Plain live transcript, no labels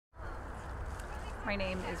My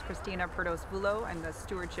name is Christina Perdos-Vulo. I'm the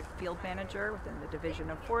Stewardship Field Manager within the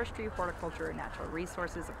Division of Forestry, Horticulture, and Natural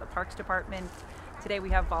Resources of the Parks Department. Today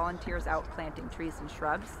we have volunteers out planting trees and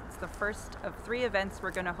shrubs. It's the first of 3 events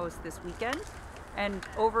we're going to host this weekend. And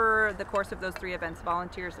over the course of those 3 events,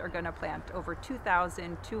 volunteers are going to plant over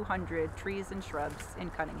 2,200 trees and shrubs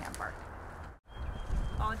in Cunningham Park.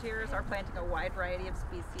 Volunteers are planting a wide variety of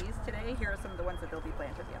species today. Here are some of the ones that they'll be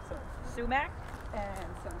planting. We have some sumac and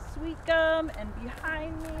some sweet gum, and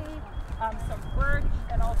behind me some birch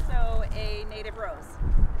and also a native rose.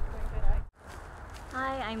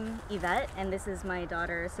 Hi, I'm Yvette, and this is my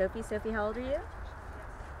daughter Sophie. Sophie, how old are you?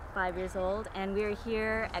 5 years old, and we're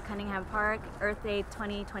here at Cunningham Park, Earth Day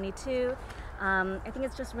 2022. I think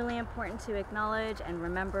it's just really important to acknowledge and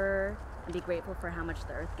remember and be grateful for how much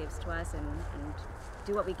the earth gives to us, and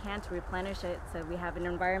do what we can to replenish it so we have an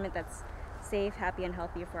environment that's safe, happy, and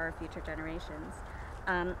healthy for our future generations.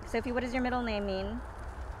 Sophie, what does your middle name mean?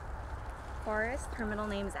 Forest? Her middle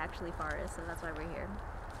name is actually Forest, so that's why we're here.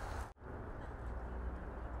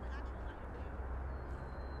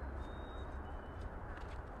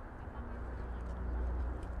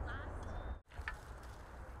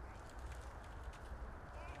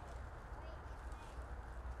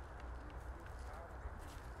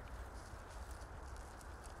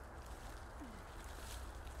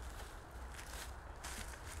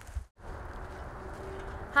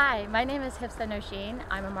 Hi, my name is Hifsa Noshin.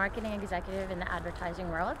 I'm a marketing executive in the advertising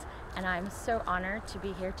world, and I'm so honored to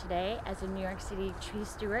be here today as a New York City tree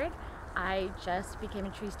steward. I just became a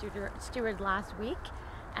tree steward last week,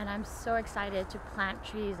 and I'm so excited to plant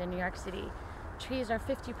trees in New York City. Trees are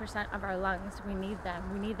 50% of our lungs. We need them.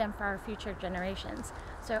 We need them for our future generations.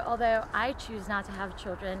 So although I choose not to have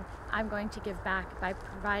children, I'm going to give back by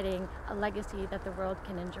providing a legacy that the world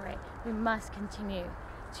can enjoy. We must continue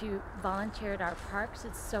to volunteer at our parks.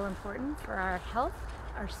 It's so important for our health,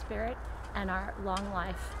 our spirit, and our long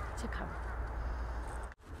life to come.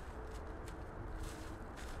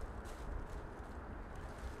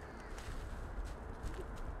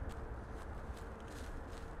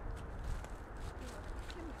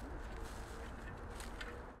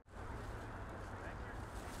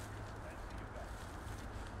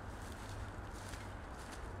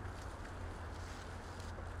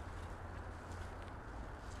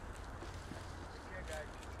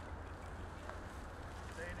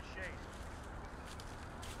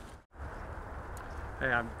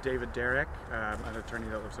 Hey, I'm David Derrick. I'm an attorney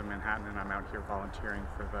that lives in Manhattan, and I'm out here volunteering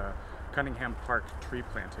for the Cunningham Park tree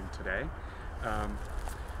planting today.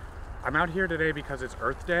 I'm out here today because it's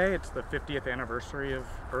Earth Day. It's the 50th anniversary of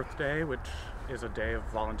Earth Day, which is a day of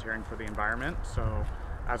volunteering for the environment. So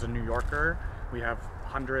as a New Yorker, we have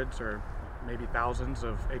hundreds or maybe thousands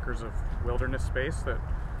of acres of wilderness space that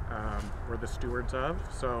we're the stewards of.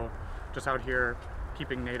 So just out here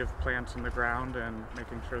keeping native plants in the ground and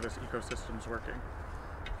making sure this ecosystem's working.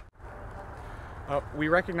 We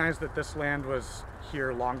recognize that this land was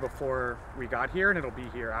here long before we got here, and it'll be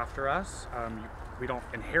here after us. We don't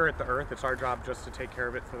inherit the earth. It's our job just to take care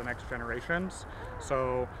of it for the next generations.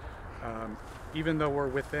 So even though we're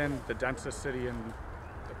within the densest city in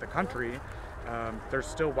the country, there's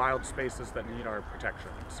still wild spaces that need our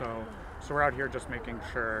protection. So we're out here just making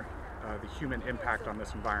sure the human impact on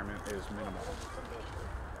this environment is minimal.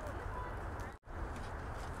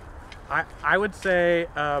 I would say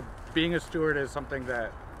being a steward is something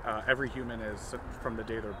that every human is from the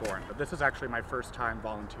day they're born, but this is actually my first time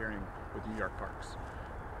volunteering with New York Parks.